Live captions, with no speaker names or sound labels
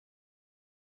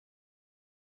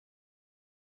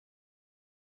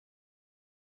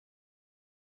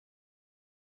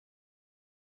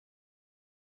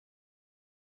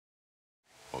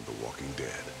Walking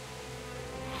Dead.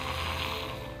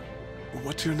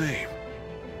 What's your name?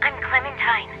 I'm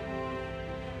Clementine.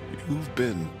 You've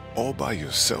been all by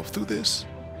yourself through this?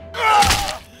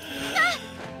 I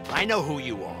know who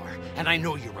you are, and I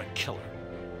know you're a killer.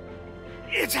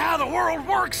 It's how the world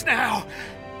works now!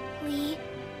 Lee,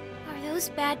 are those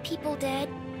bad people dead?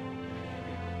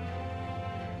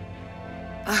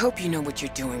 I hope you know what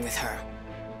you're doing with her.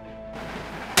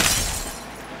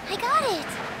 I got it!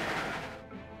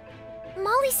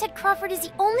 Molly said Crawford is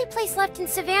the only place left in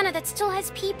Savannah that still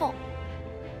has people.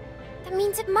 That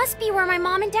means it must be where my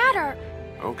mom and dad are.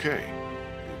 Okay,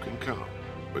 you can come,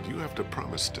 but you have to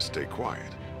promise to stay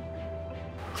quiet.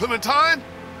 Clementine?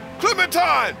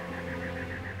 Clementine!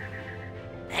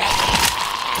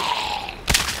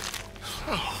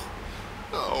 Oh,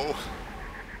 no.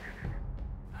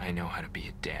 I know how to be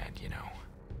a dad, you know.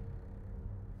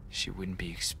 She wouldn't be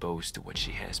exposed to what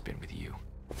she has been with you.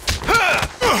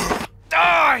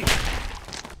 Die!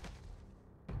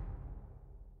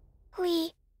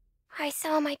 Lee, I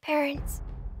saw my parents.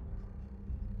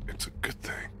 It's a good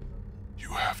thing. You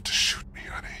have to shoot me,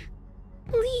 honey.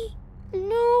 Lee,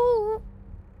 no.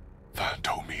 Find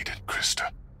Omid and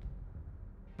Krista.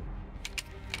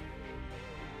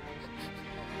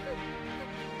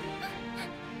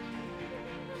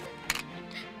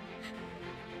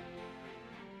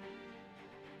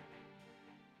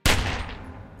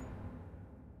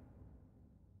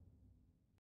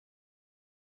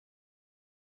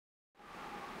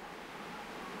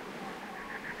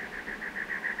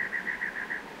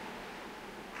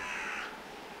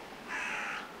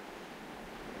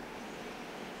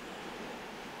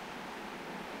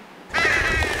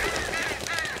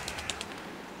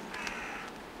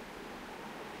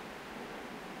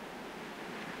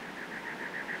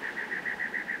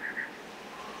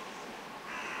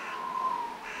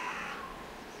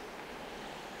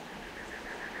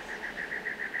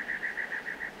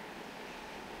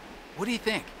 What do you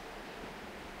think?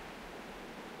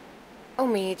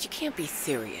 Omid, you can't be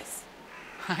serious.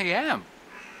 I am.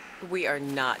 We are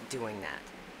not doing that.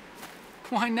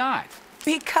 Why not?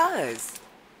 Because.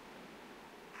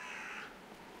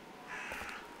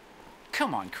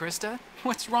 Come on, Krista.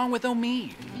 What's wrong with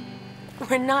Omid?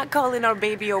 We're not calling our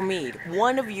baby Omid.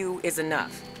 One of you is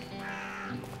enough.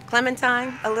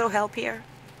 Clementine, a little help here?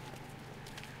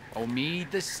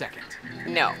 Omid the second.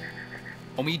 No.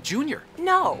 Omid Jr.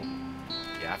 No.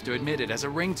 You have to admit it has a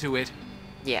ring to it.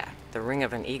 Yeah, the ring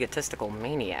of an egotistical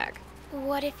maniac.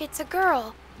 What if it's a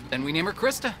girl? Then we name her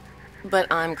Krista. But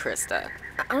I'm Krista.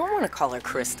 I don't want to call her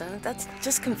Krista. That's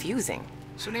just confusing.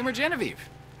 So name her Genevieve.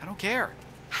 I don't care.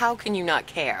 How can you not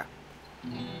care?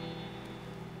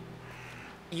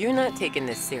 You're not taking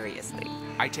this seriously.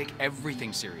 I take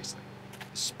everything seriously.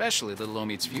 Especially little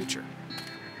Omid's future.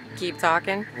 Keep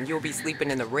talking, and you'll be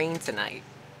sleeping in the rain tonight.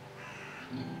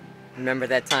 Remember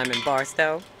that time in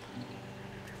Barstow?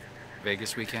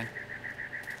 Vegas weekend?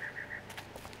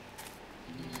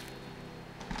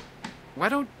 Why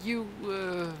don't you,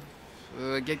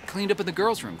 get cleaned up in the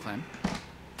girls' room, Clem?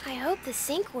 I hope the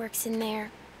sink works in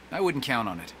there. I wouldn't count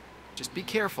on it. Just be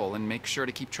careful and make sure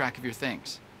to keep track of your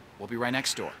things. We'll be right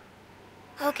next door.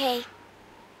 Okay.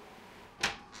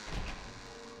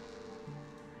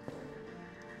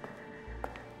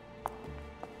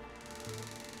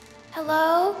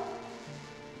 Hello?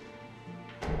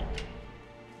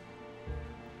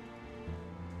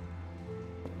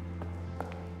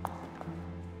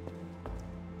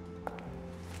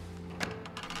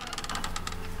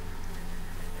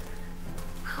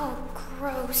 Oh,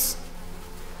 gross.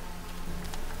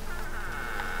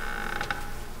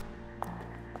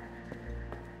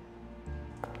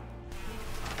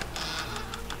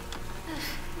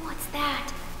 What's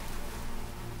that?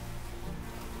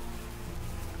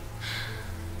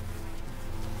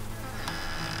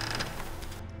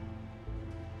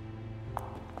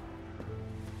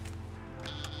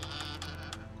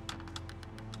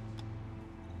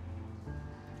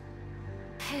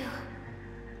 Phew.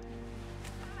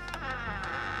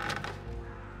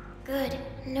 Good,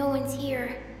 no one's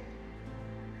here.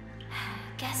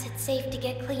 Guess it's safe to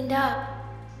get cleaned up.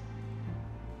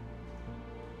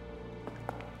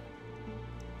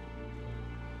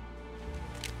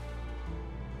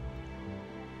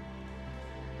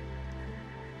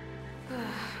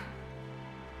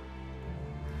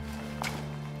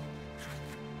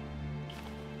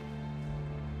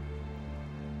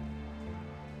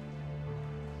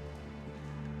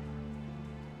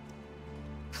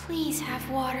 Please have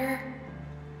water.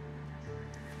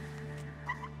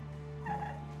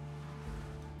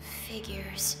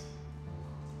 Figures.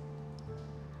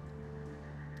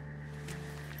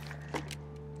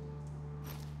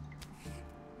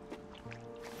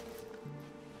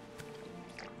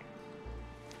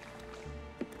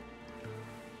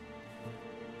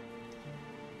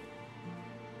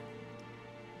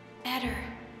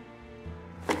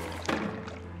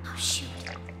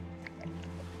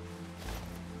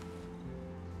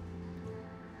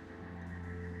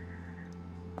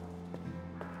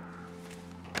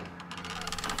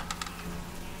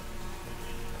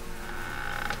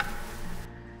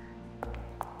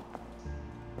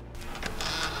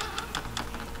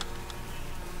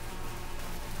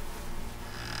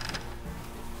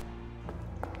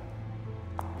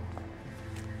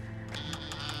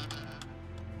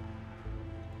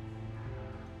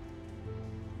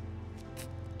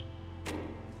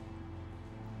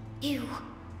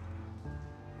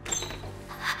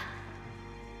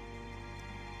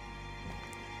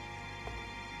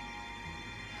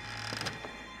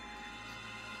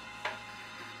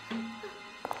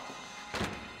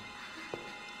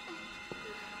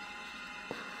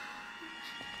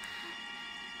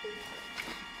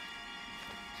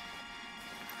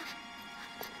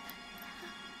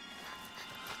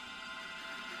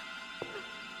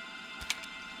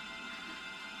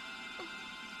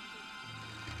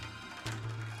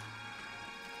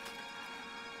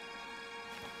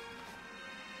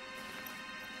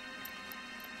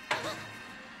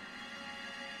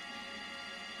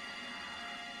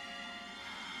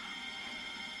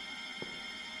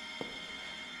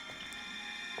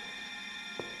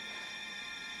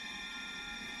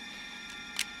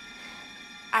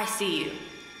 I see you.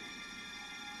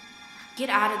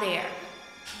 Get out of there.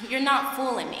 You're not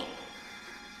fooling me.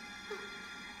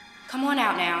 Come on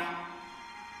out now.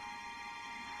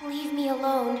 Leave me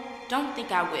alone. Don't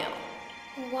think I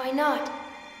will. Why not?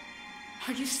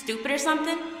 Are you stupid or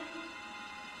something?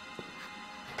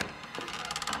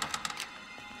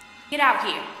 Get out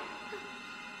here.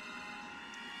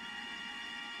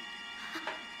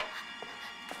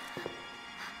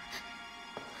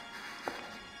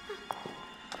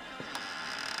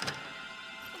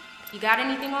 You got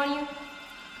anything on you?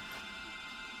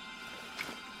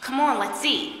 Come on, let's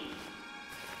see.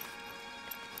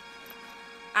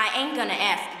 I ain't gonna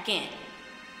ask again.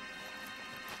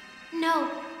 No,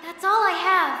 that's all I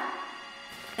have.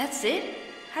 That's it?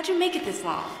 How'd you make it this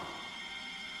long?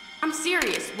 I'm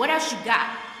serious. What else you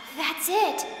got? That's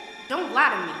it. Don't lie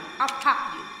to me. I'll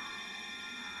pop you.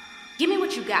 Give me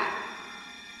what you got.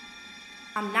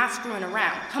 I'm not screwing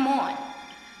around. Come on.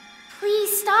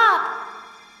 Please stop.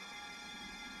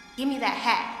 Give me that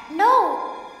hat.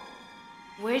 No.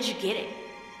 Where'd you get it?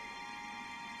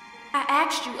 I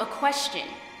asked you a question.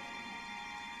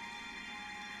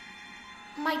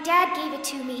 My dad gave it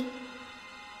to me.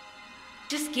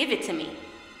 Just give it to me.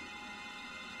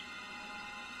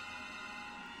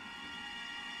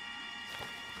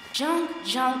 Junk,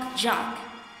 junk, junk.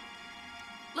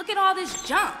 Look at all this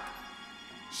junk.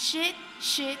 Shit,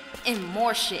 shit, and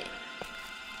more shit.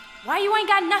 Why you ain't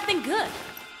got nothing good?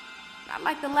 Not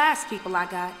like the last people I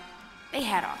got. They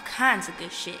had all kinds of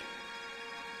good shit.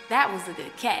 That was a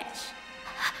good catch.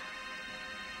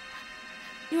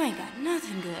 You ain't got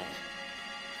nothing good.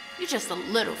 You're just a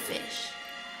little fish.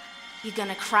 You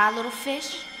gonna cry, little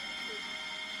fish?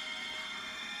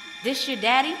 This your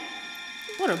daddy?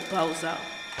 What a bozo.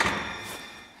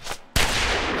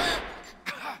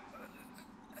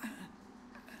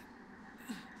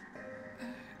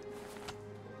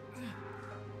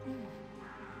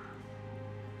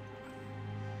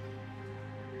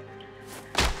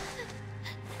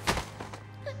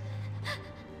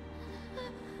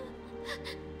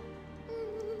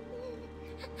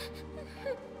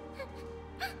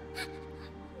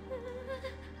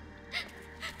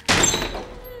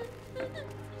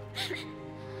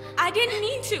 I didn't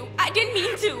mean to. I didn't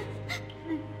mean to.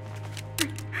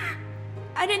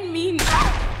 I didn't mean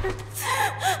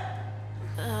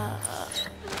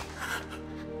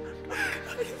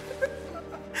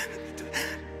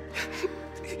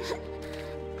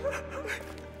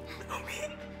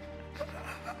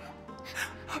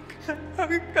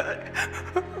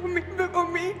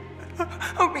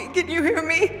Homie, can you hear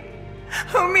me?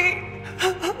 Homie.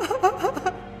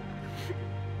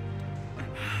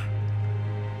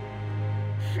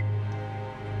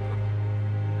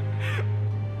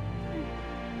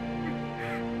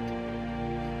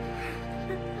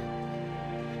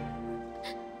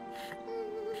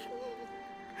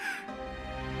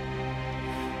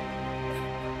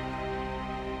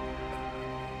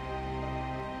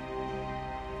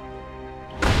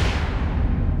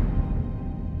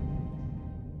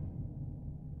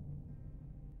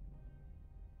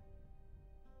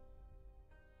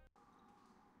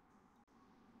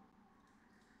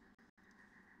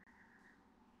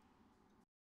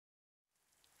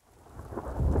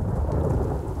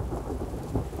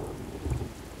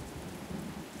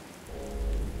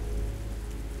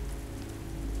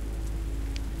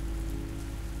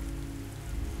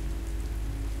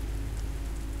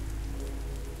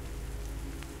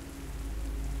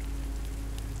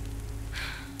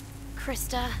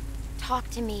 Krista, talk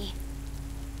to me.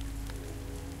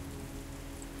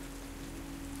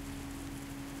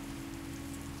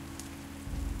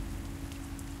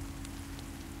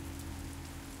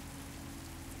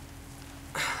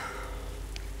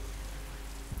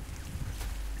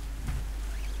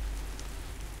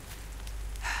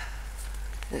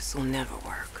 This will never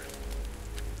work.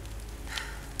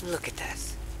 Look at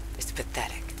this. It's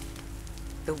pathetic.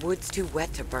 The wood's too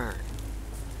wet to burn.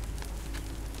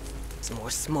 It's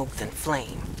more smoke than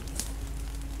flame.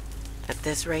 At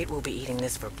this rate, we'll be eating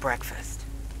this for breakfast.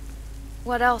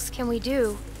 What else can we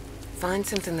do? Find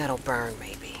something that'll burn,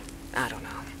 maybe. I don't know.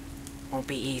 Won't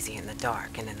be easy in the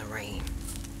dark and in the rain.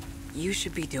 You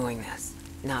should be doing this,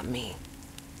 not me.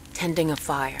 Tending a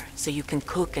fire so you can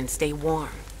cook and stay warm.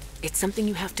 It's something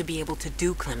you have to be able to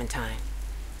do, Clementine.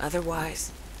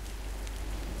 Otherwise...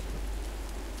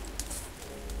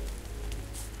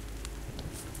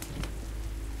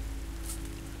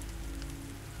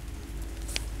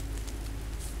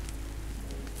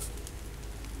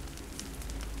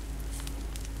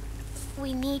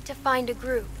 We need to find a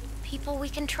group. People we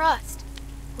can trust.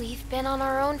 We've been on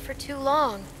our own for too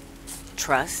long.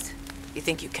 Trust? You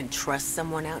think you can trust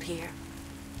someone out here?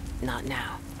 Not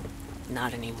now.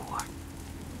 Not anymore.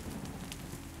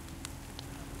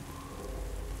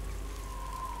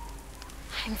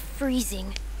 I'm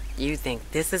freezing. You think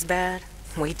this is bad?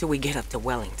 Wait till we get up to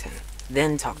Wellington.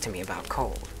 Then talk to me about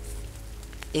cold.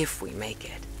 If we make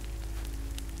it.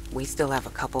 We still have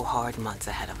a couple hard months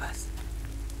ahead of us.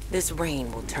 This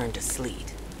rain will turn to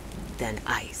sleet, then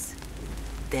ice,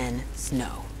 then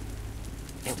snow.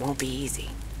 It won't be easy.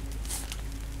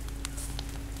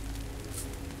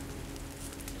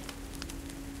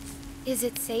 Is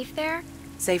it safe there?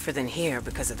 Safer than here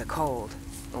because of the cold,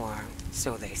 or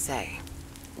so they say.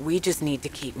 We just need to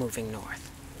keep moving north.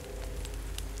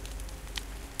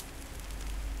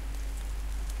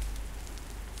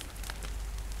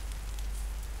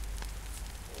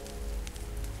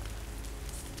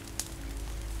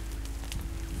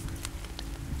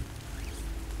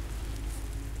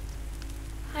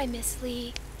 Hi, Miss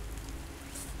Lee.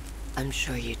 I'm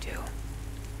sure you do.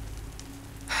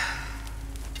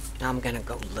 I'm gonna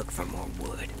go look for more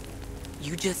wood.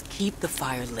 You just keep the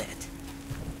fire lit.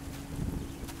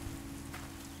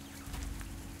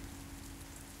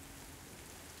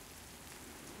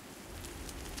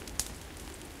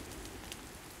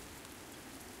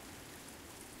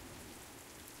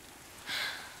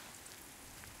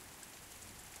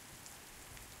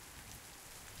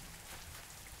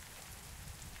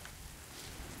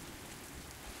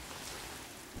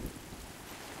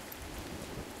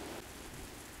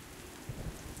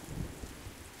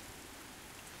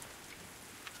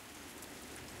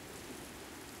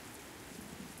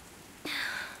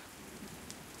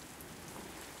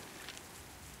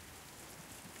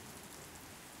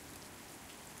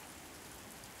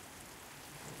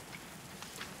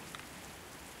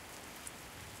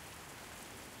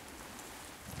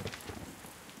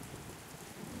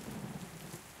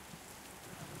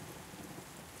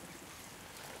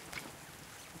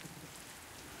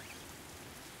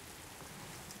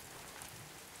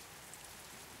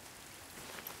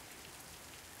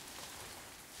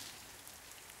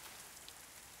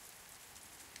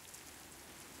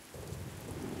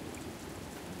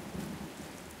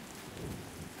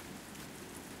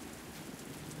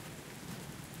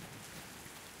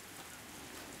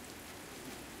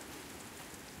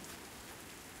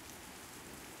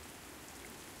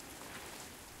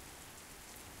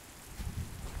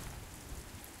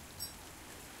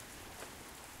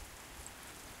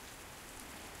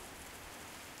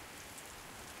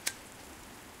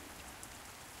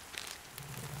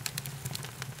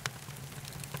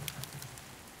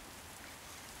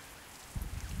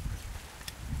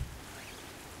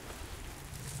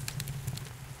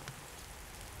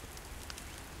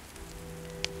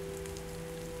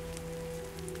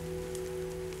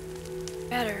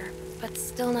 Better, but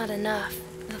still not enough.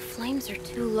 The flames are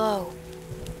too low.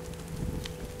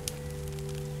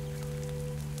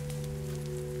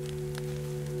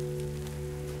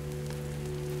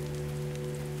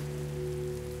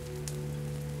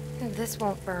 This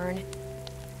won't burn.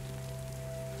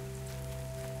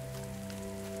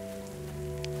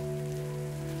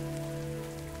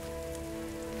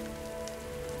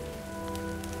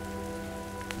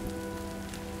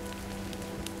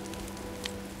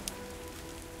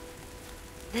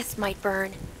 This might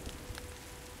burn.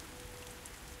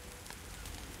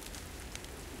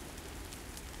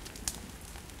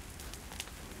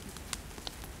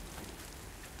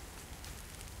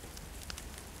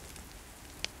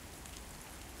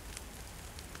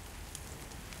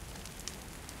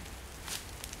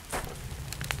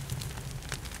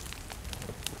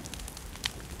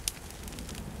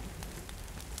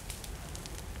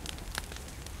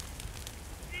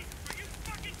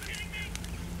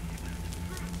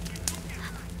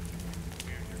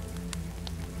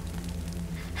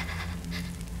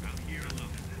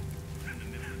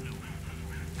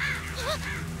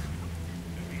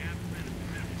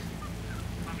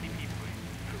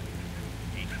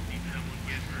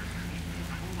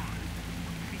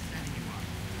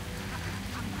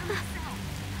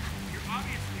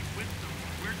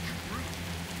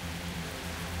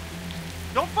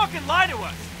 Don't fucking lie to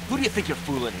us! Who do you think you're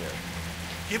fooling here?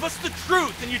 Give us the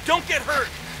truth and you don't get hurt!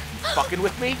 You fucking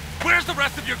with me? Where's the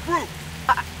rest of your group?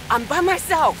 I'm by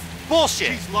myself.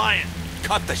 Bullshit! She's lying.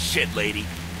 Cut the shit, lady.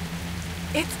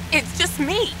 It's just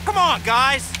me. Come on,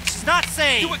 guys! She's not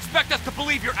sane! You expect us to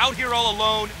believe you're out here all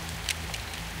alone?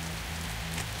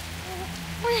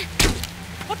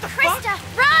 What the fuck?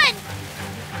 Krista, run!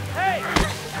 Hey!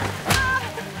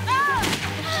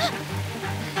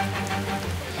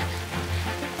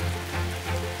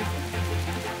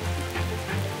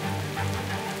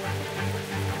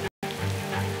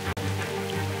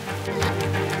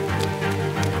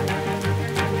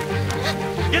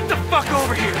 Get the fuck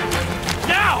over here!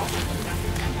 Now!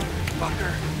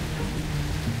 Fucker.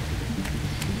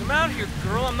 Come out here,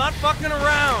 girl. I'm not fucking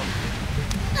around.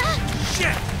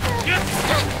 Shit! Get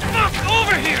the fuck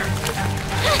over here!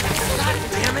 God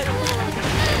damn it!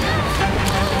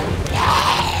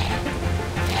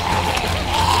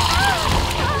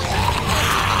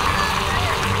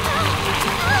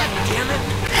 Damn it!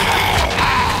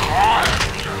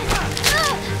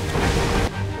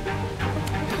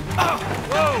 Oh,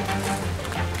 whoa!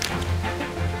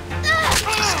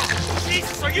 Oh,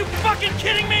 Jesus, are you fucking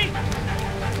kidding me?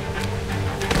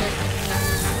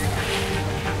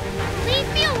 Leave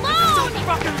me alone!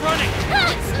 Stop fucking running!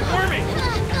 Squirming!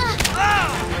 Ah!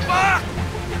 Fuck!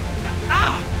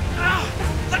 Ah! Ah!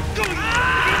 Let go!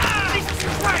 Jesus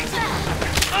Christ!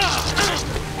 Ah!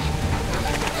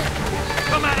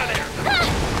 Come out of there!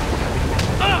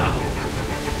 Ah!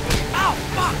 Ow!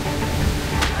 Fuck!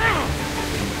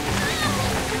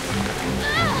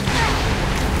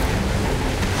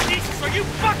 Jesus, are you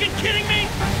fucking kidding me?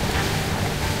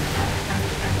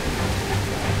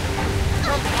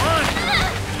 Come on!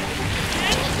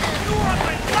 You are on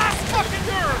my last fucking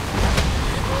nerve!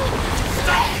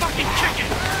 Stop fucking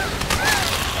kicking!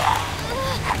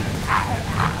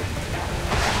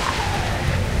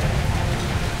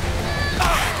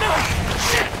 Oh, no!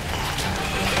 Shit!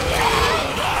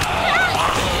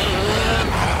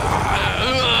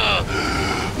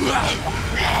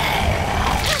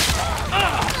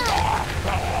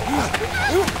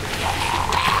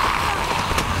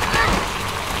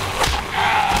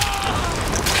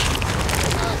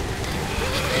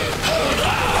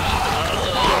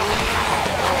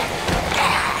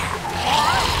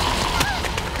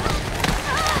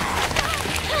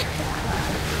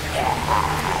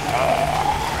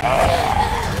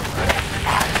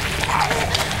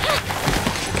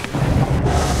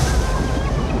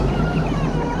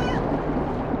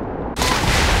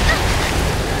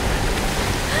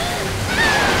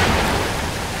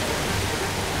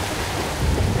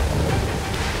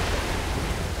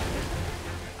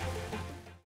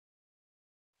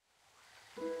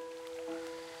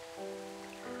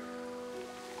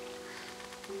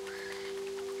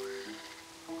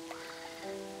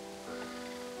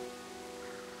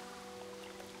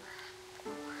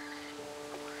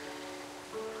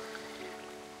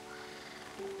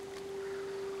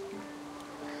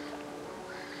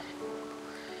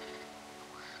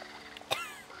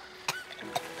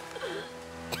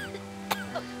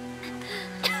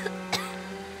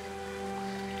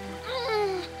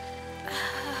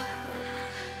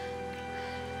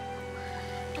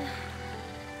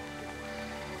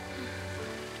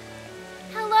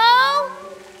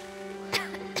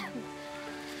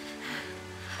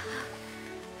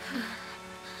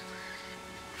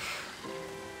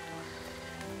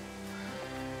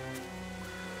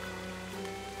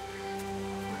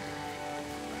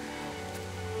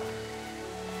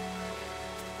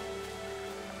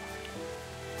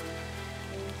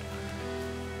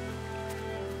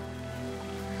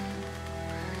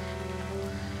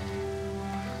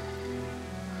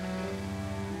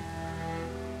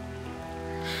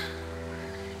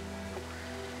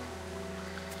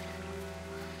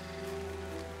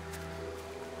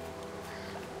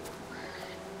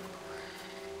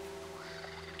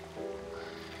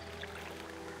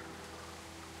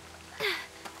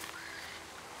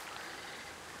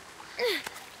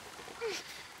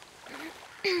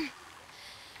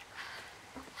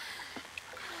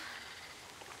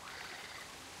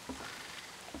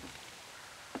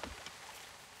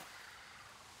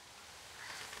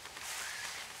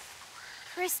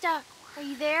 Krista, are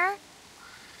you there?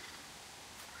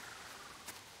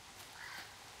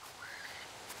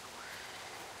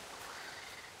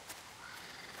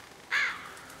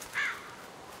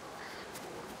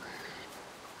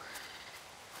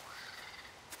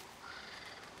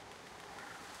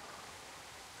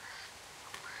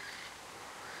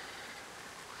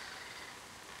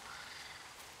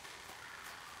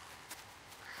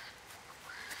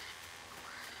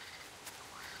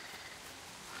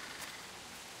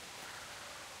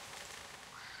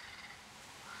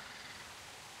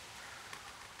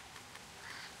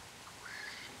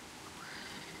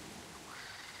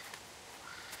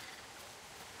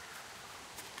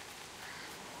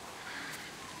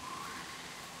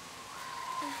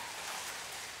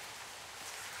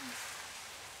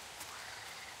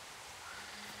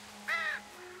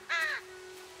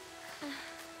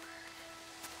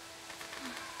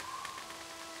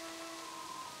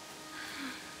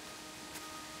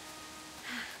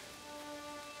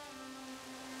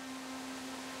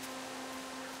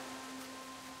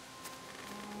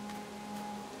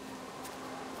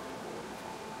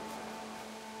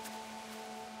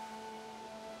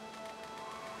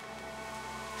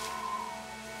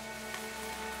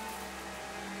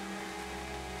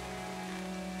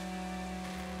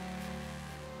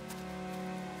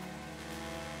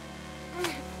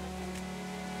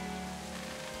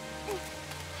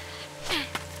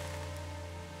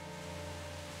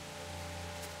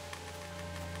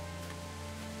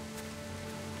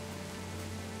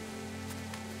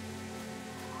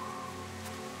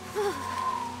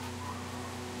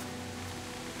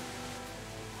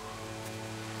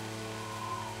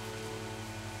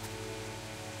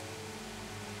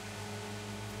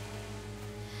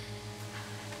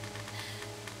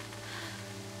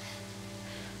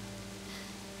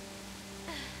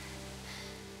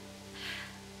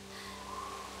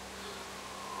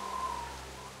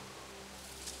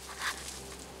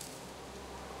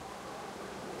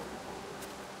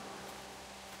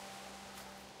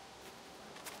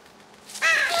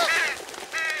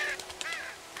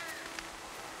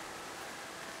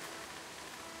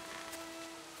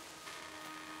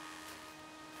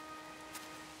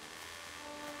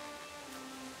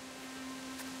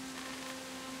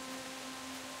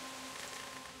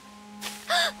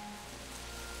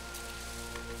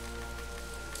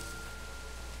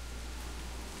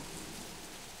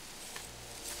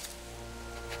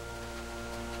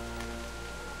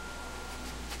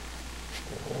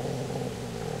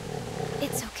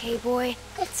 okay, boy.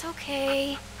 It's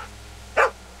okay.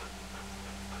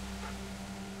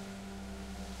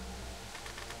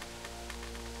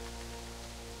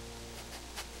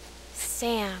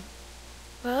 Sam.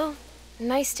 Well,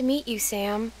 nice to meet you,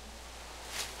 Sam.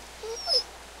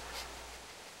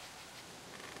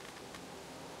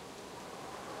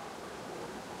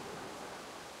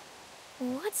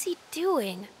 What's he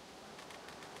doing?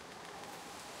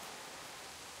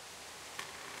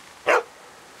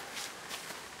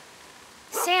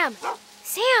 Sam!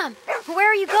 Sam! Where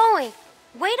are you going?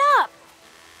 Wait up!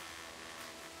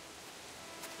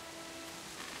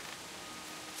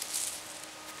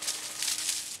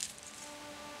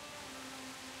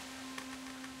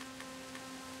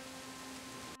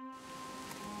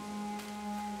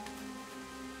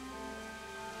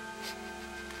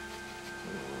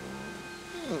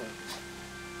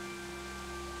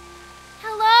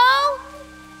 Hello?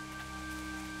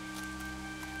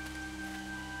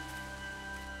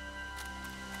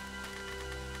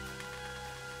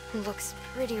 Looks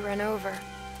pretty run over,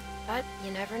 but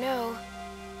you never know.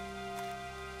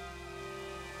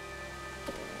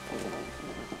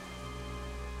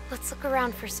 Let's look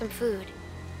around for some food.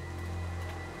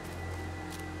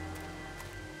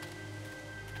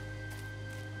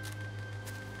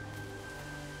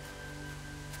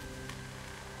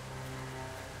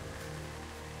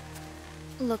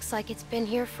 Looks like it's been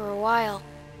here for a while.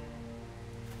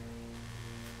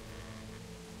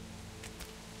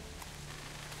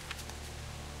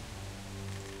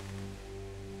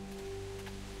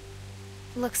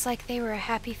 Looks like they were a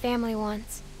happy family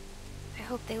once. I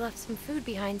hope they left some food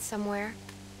behind somewhere.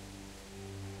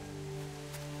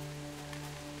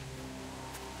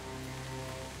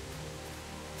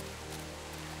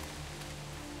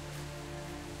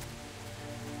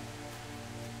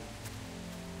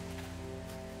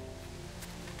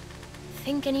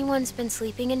 Think anyone's been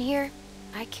sleeping in here?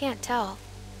 I can't tell.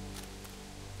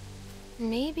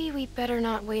 Maybe we better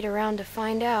not wait around to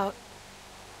find out.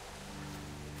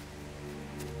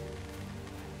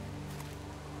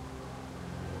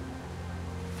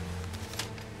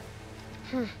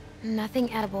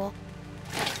 Nothing edible.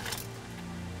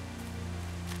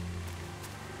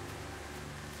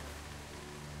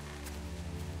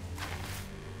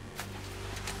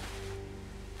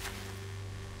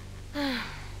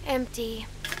 Empty.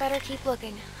 Better keep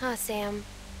looking, huh, Sam?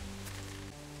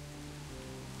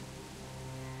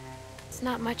 It's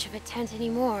not much of a tent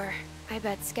anymore. I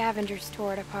bet scavengers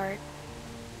tore it apart.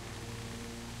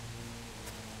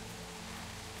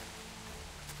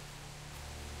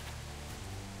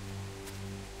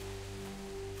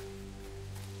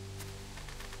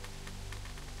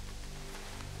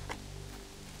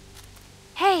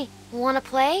 Hey, wanna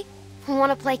play?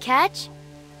 Wanna play catch?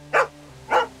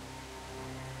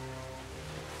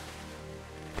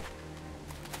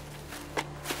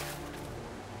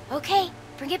 Okay,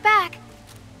 bring it back.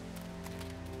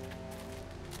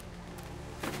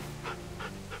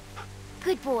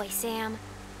 Good boy, Sam.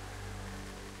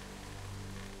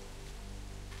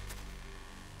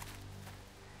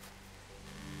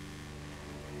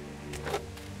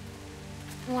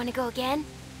 Wanna go again?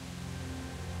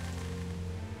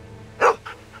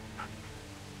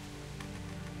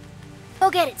 Go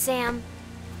get it, Sam.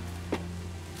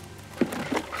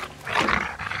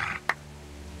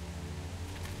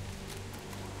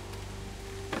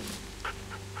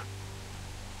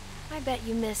 I bet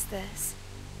you miss this.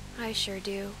 I sure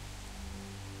do.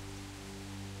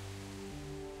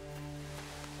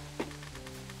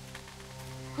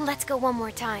 Let's go one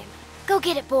more time. Go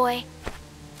get it, boy.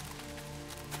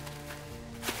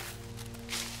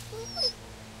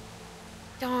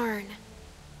 Darn.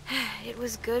 It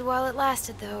was good while it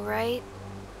lasted, though, right?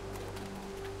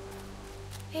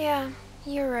 Yeah,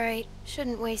 you're right.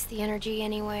 Shouldn't waste the energy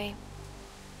anyway.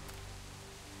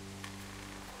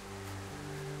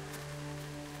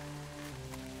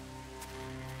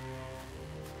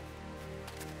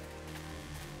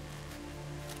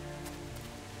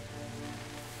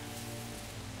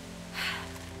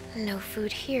 No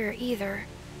food here, either.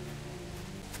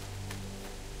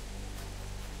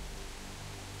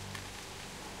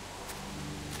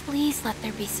 Please let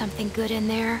there be something good in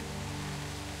there.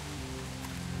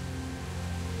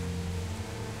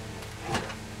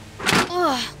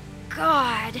 Oh,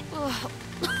 God. Ugh.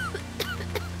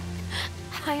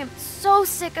 I am so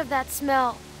sick of that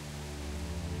smell.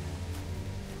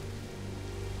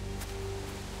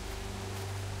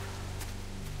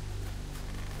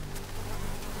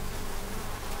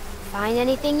 Find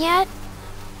anything yet?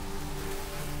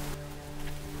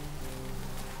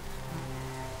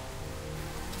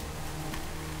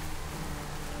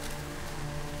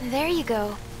 There you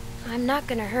go. I'm not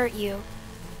gonna hurt you.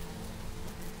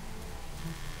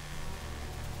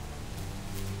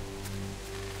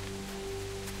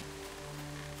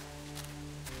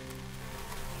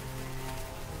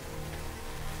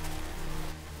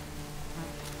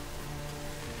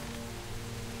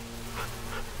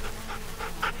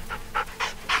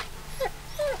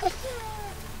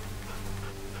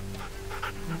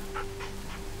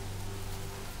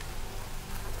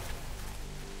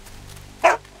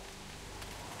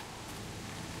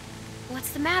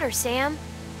 What's the matter, Sam?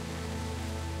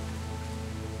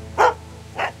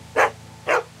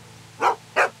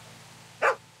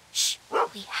 Shh!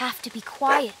 We have to be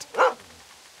quiet.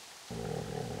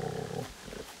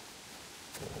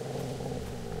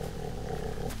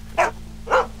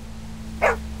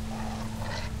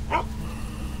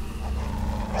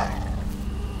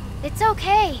 It's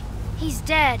okay. He's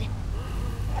dead.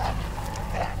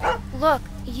 Look,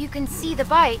 you can see the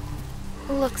bite.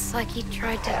 Looks like he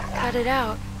tried to cut it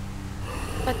out.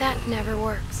 But that never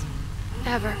works.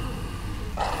 Ever.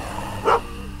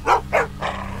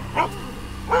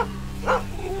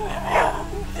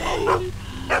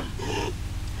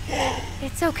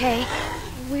 It's okay.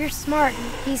 We're smart,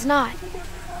 and he's not.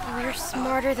 We're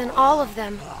smarter than all of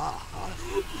them.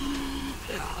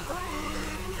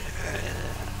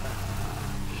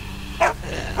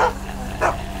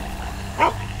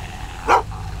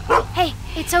 Hey,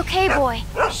 it's okay, boy.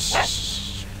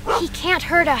 Shh. He can't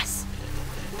hurt us.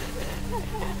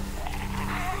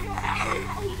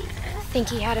 Think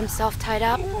he had himself tied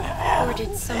up? Or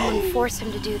did someone force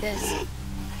him to do this?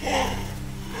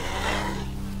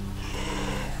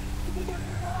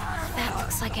 That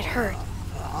looks like it hurt.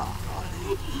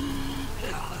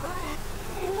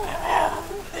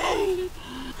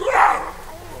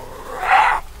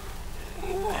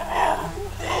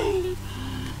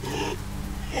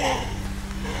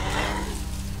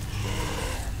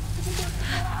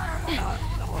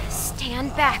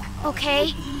 Stand back,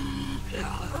 okay?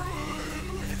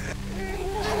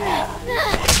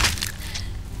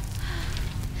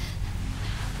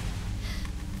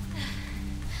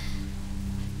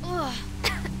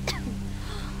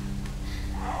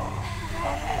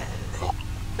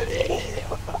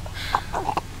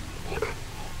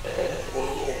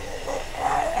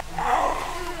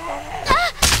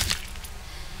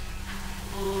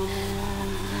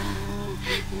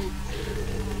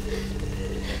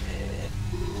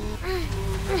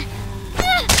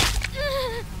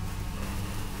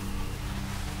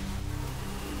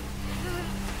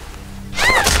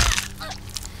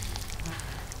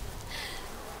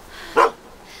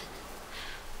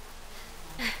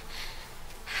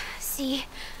 See,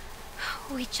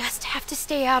 we just have to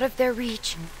stay out of their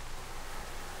reach.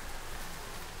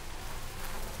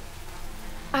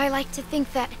 I like to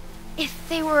think that if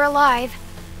they were alive,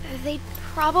 they'd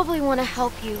probably want to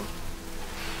help you.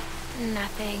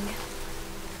 Nothing.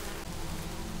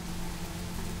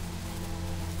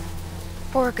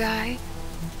 Poor guy.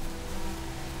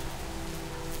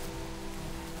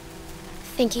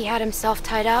 Think he had himself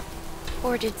tied up?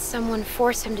 Or did someone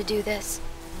force him to do this?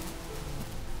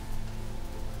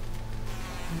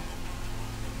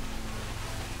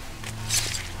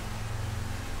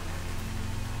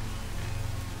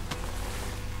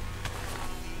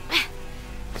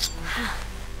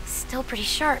 Still pretty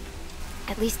sharp.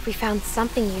 At least we found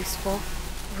something useful.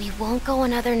 We won't go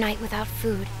another night without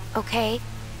food, okay?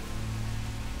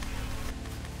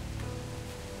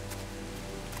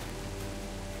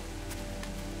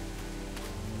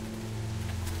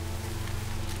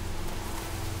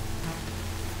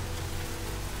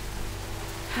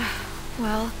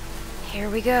 Well, here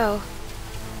we go.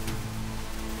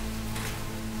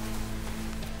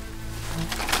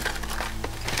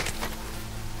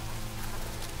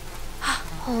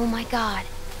 Oh my God,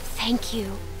 thank you.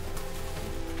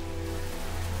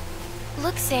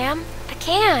 Look, Sam, a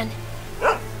can.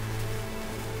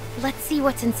 Let's see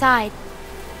what's inside.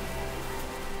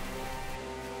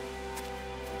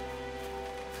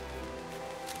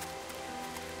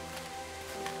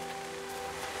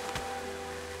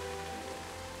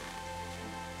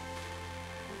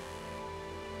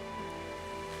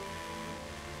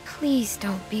 Please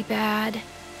don't be bad.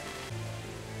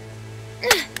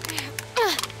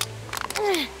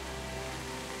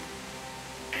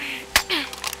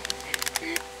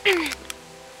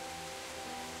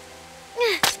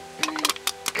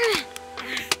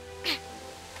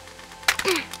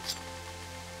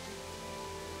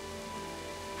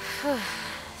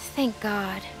 Thank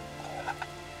God.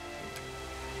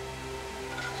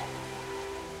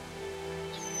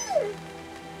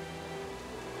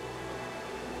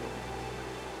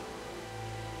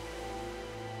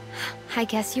 I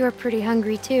guess you were pretty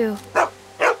hungry too.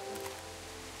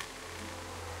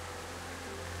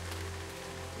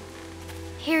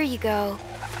 Here you go.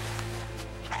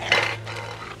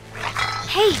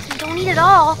 Hey, don't eat it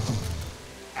all.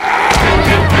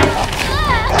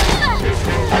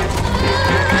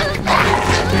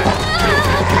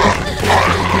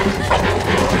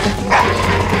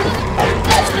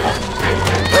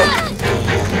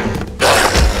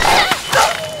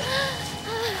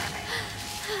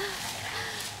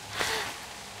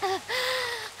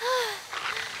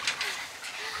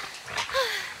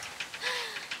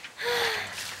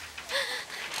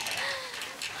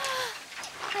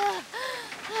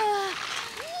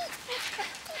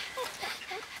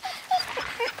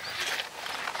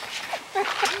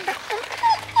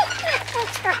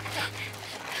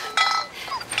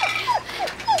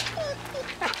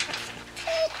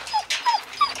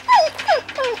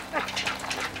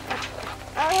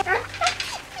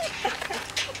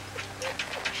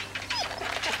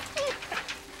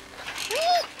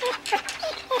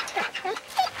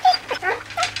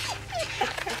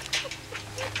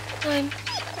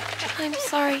 I'm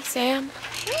sorry, Sam.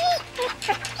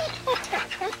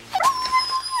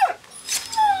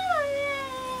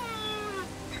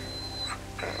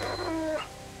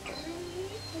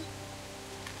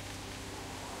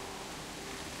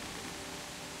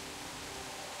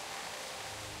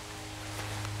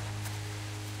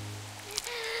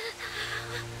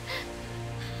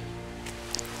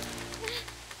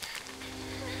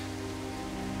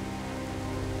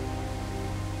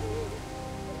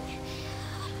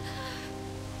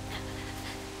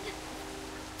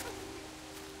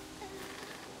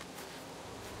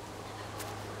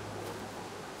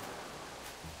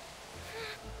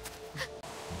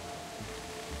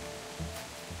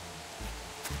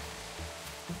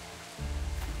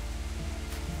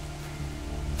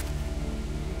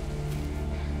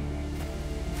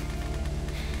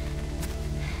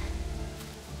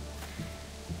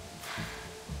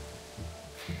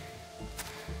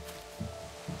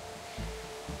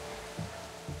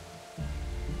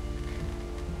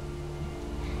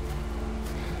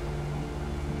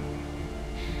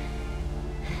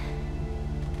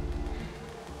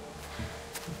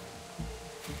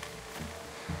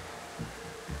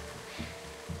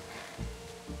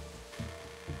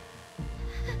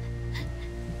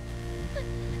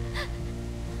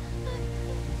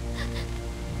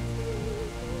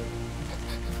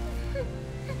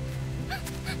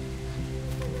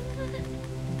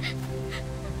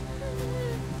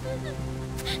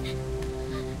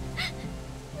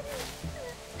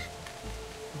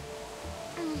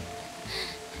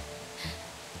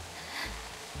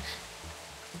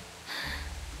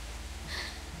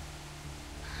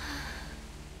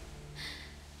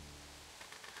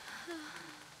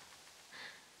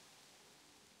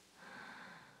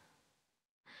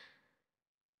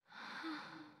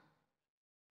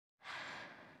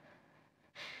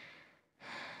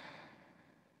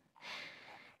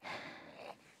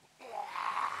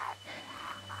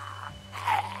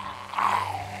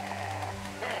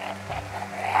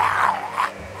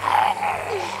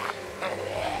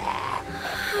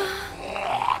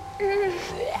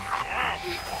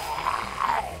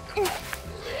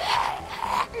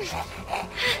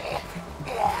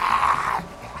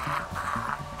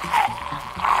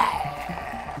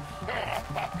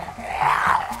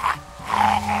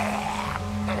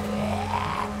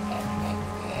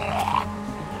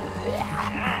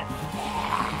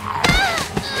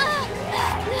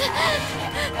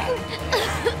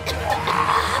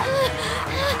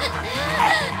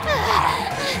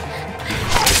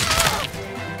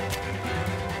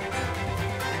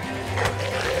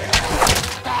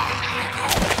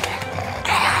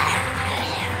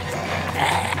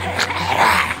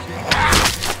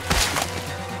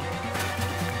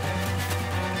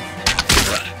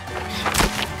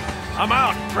 I'm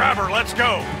out. Grab her. Let's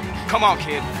go. Come on,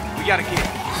 kid. We gotta get.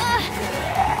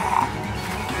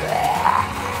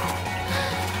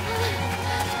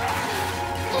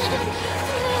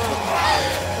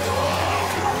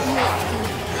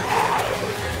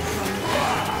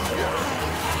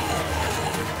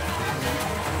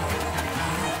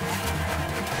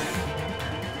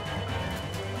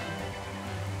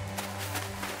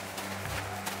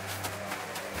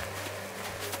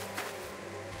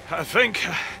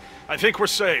 I think we're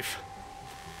safe.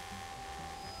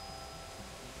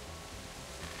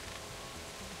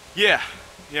 Yeah,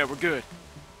 we're good.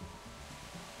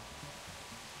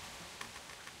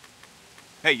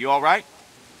 Hey, you all right?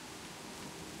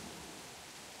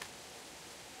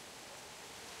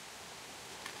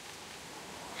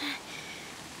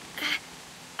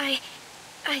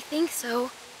 I think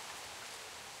So...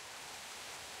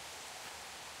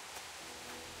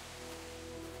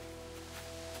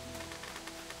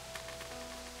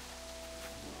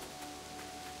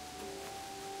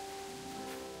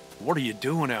 What are you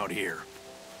doing out here?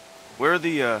 Where are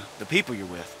the people you're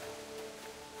with?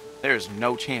 There's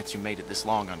no chance you made it this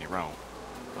long on your own.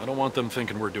 I don't want them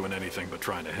thinking we're doing anything but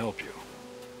trying to help you.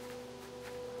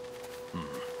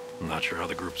 I'm not sure how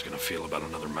the group's gonna feel about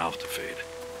another mouth to feed.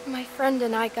 My friend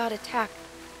and I got attacked.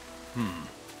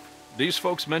 These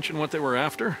folks mention what they were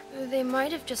after? They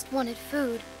might have just wanted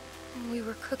food. We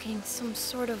were cooking some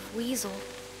sort of weasel.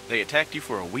 They attacked you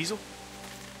for a weasel?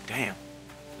 Damn,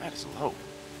 that is low.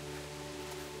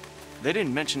 They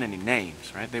didn't mention any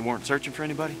names, right? They weren't searching for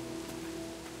anybody?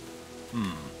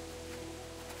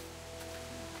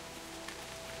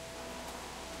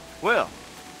 Well,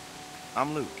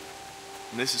 I'm Luke.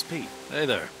 And this is Pete. Hey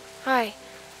there. Hi.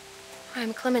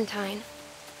 I'm Clementine.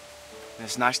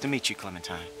 It's nice to meet you,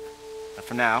 Clementine. Now,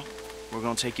 for now, we're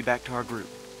gonna take you back to our group.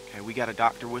 Okay, we got a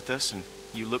doctor with us, and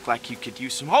you look like you could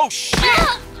use some... Oh, shit!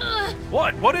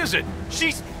 What? What is it?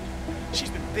 She's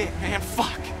been bit, man.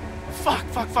 Fuck.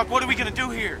 What are we gonna do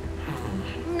here?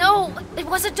 No, it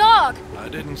was a dog. I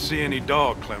didn't see any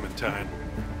dog, Clementine.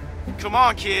 Come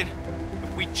on, kid.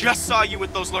 We just saw you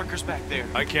with those lurkers back there.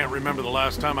 I can't remember the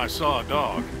last time I saw a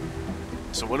dog.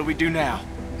 So what do we do now?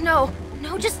 No,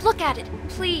 just look at it,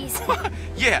 please.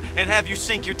 Yeah, and have you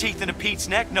sink your teeth into Pete's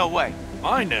neck? No way.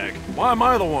 My neck? Why am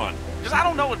I the one? Because I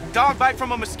don't know a dog bite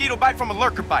from a mosquito bite from a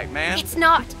lurker bite, man. It's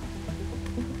not.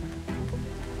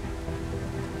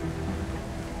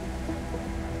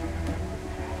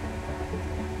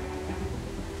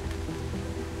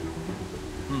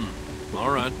 All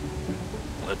right.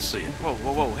 Let's see it.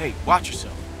 Whoa, hey, watch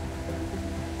yourself.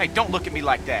 Hey, don't look at me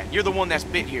like that. You're the one that's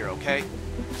bit here, okay?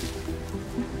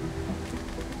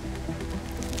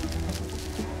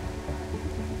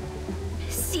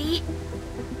 See?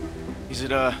 Is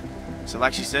it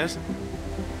like she says?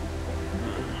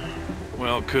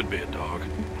 Well, it could be a dog.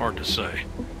 Hard to say.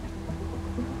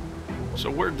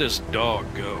 So where'd this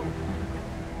dog go?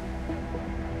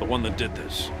 The one that did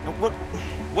this. Now,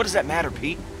 what does that matter,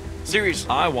 Pete? Seriously.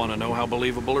 I want to know how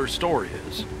believable her story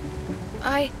is.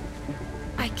 I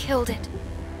killed it.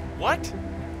 What?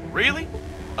 Really?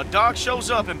 A dog shows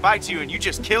up and bites you and you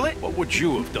just kill it? What would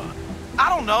you have done? I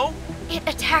don't know. It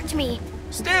attacked me.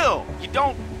 Still, you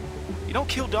don't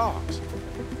kill dogs.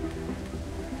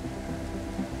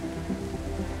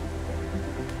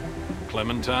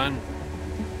 Clementine?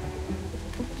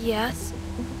 Yes?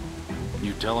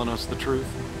 You telling us the truth?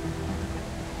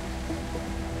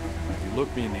 You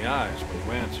look me in the eyes when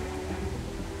you answer.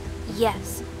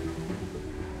 Yes.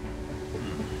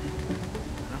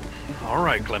 All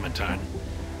right, Clementine.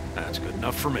 That's good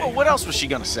enough for me. Well, what else was she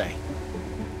gonna say?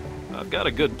 I've got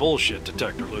a good bullshit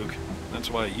detector, Luke. That's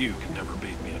why you can never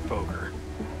beat me at poker.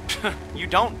 You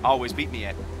don't always beat me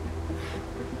at...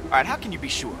 All right, how can you be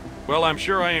sure? Well, I'm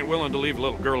sure I ain't willing to leave a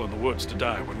little girl in the woods to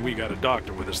die when we got a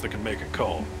doctor with us that can make a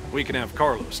call. We can have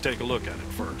Carlos take a look at it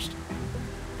first.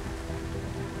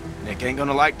 Nick ain't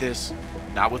gonna like this.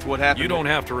 Not with what happened. You don't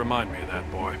have to remind me of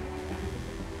that, boy.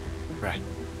 Right.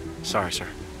 Sorry, sir.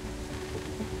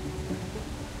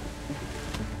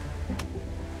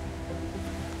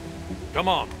 Come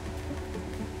on.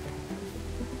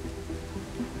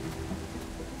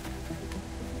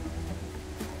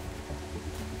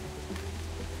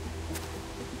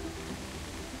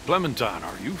 Clementine,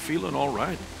 are you feeling all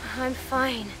right? I'm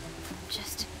fine.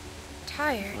 Just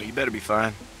tired. Well, you better be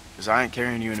fine, because I ain't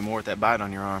carrying you anymore with that bite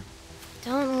on your arm.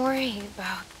 Don't worry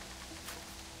about...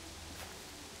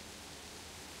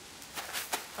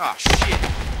 Oh, shit.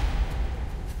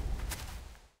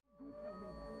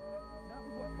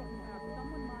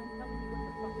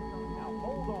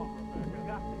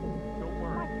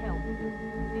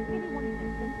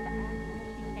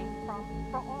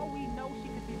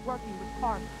 Working with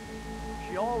Carlos.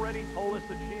 She already told us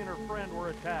that she and her friend were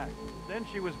attacked. Then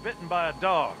she was bitten by a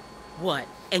dog. What?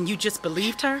 And you just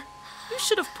believed her? You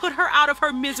should have put her out of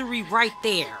her misery right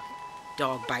there.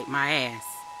 Dog bite my ass.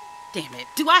 Damn it.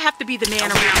 Do I have to be the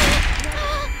man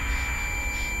around?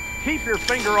 Keep your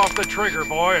finger off the trigger,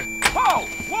 boy.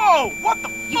 Whoa! What the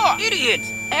fuck? You idiot!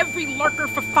 Every lurker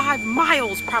for 5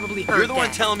 miles probably heard You're the that.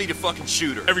 one telling me to fucking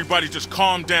shoot her. Everybody just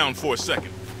calm down for a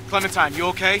second. Clementine, you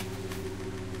okay?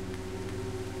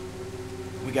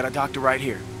 We got a doctor right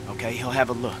here, okay? He'll have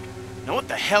a look. Now what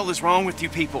the hell is wrong with you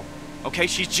people? Okay,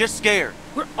 she's just scared.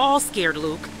 We're all scared,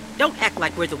 Luke. Don't act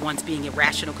like we're the ones being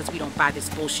irrational because we don't buy this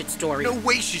bullshit story. No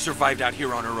way she survived out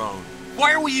here on her own.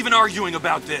 Why are we even arguing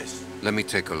about this? Let me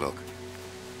take a look.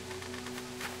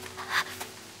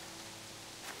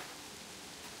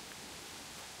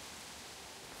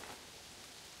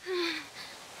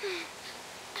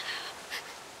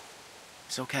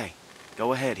 It's okay.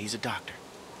 Go ahead, he's a doctor.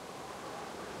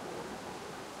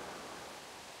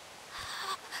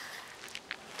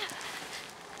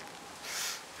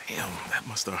 Damn, that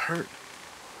must have hurt.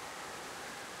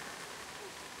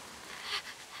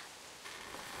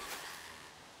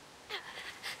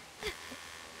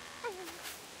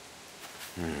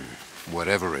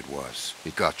 Whatever it was,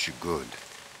 it got you good.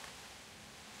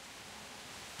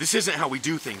 This isn't how we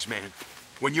do things, man.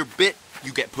 When you're bit,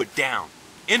 you get put down.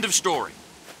 End of story.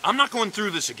 I'm not going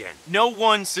through this again. No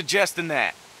one's suggesting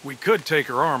that. We could take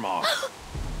her arm off.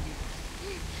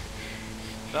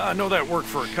 I know that worked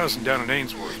for a cousin down in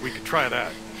Ainsworth. We could try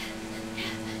that.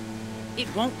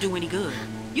 It won't do any good.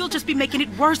 You'll just be making it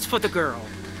worse for the girl.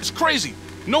 It's crazy.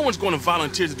 No one's going to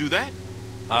volunteer to do that.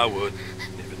 I would,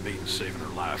 if it means saving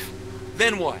her life.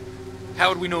 Then what? How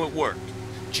would we know it worked?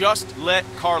 Just let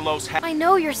Carlos have... I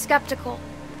know you're skeptical,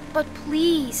 but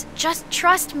please, just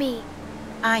trust me.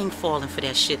 I ain't falling for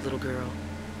that shit, little girl.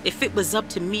 If it was up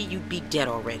to me, you'd be dead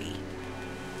already.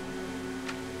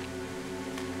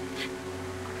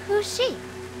 Who's she?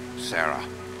 Sarah,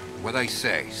 what I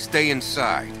say, stay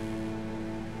inside.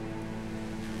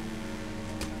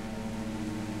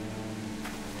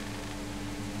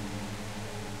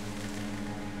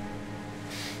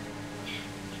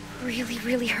 Really,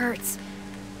 really hurts.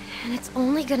 And it's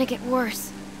only gonna get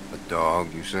worse. A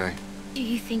dog, you say? Do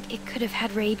you think it could have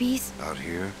had rabies? Out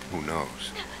here? Who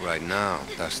knows? Right now,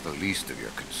 that's the least of your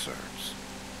concerns.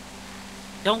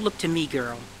 Don't look to me,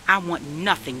 girl. I want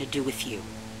nothing to do with you.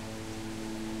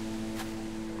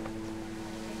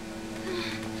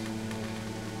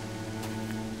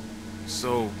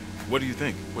 So, what do you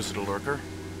think? Was it a lurker?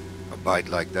 A bite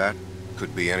like that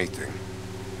could be anything.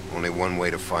 Only one way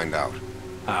to find out.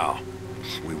 How?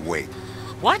 We wait.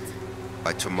 What?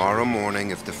 By tomorrow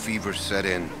morning, if the fever set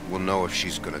in, we'll know if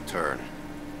she's gonna turn.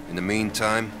 In the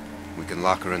meantime, we can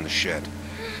lock her in the shed.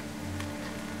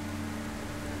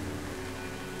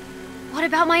 What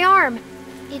about my arm?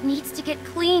 It needs to get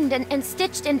cleaned and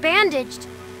stitched and bandaged.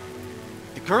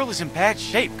 The girl is in bad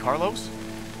shape, Carlos.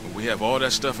 We have all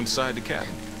that stuff inside the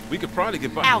cabin. We could probably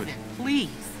get by Alvin, with it. please.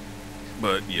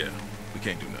 But yeah, we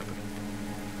can't do nothing.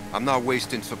 I'm not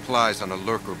wasting supplies on a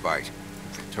lurker bite.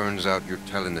 If it turns out you're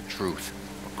telling the truth,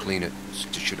 I'll clean it and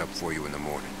stitch it up for you in the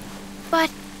morning. But...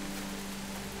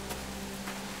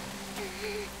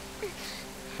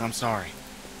 I'm sorry.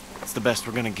 It's the best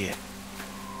we're gonna get.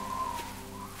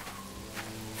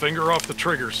 Finger off the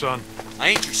trigger, son. I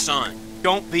ain't your son.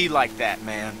 Don't be like that,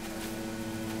 man.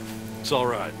 It's all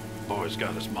right. Boy's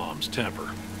got his mom's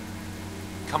temper.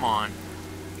 Come on.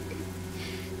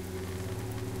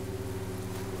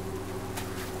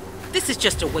 This is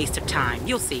just a waste of time,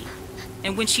 you'll see.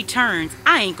 And when she turns,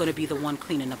 I ain't gonna be the one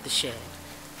cleaning up the shed.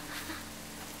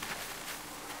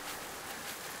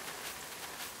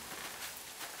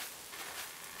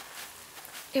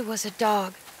 it was a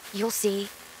dog. You'll see.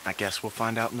 I guess we'll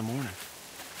find out in the morning.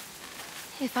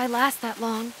 If I last that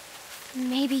long,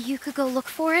 maybe you could go look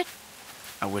for it?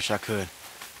 I wish I could.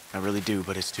 I really do,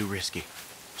 but it's too risky.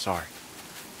 Sorry.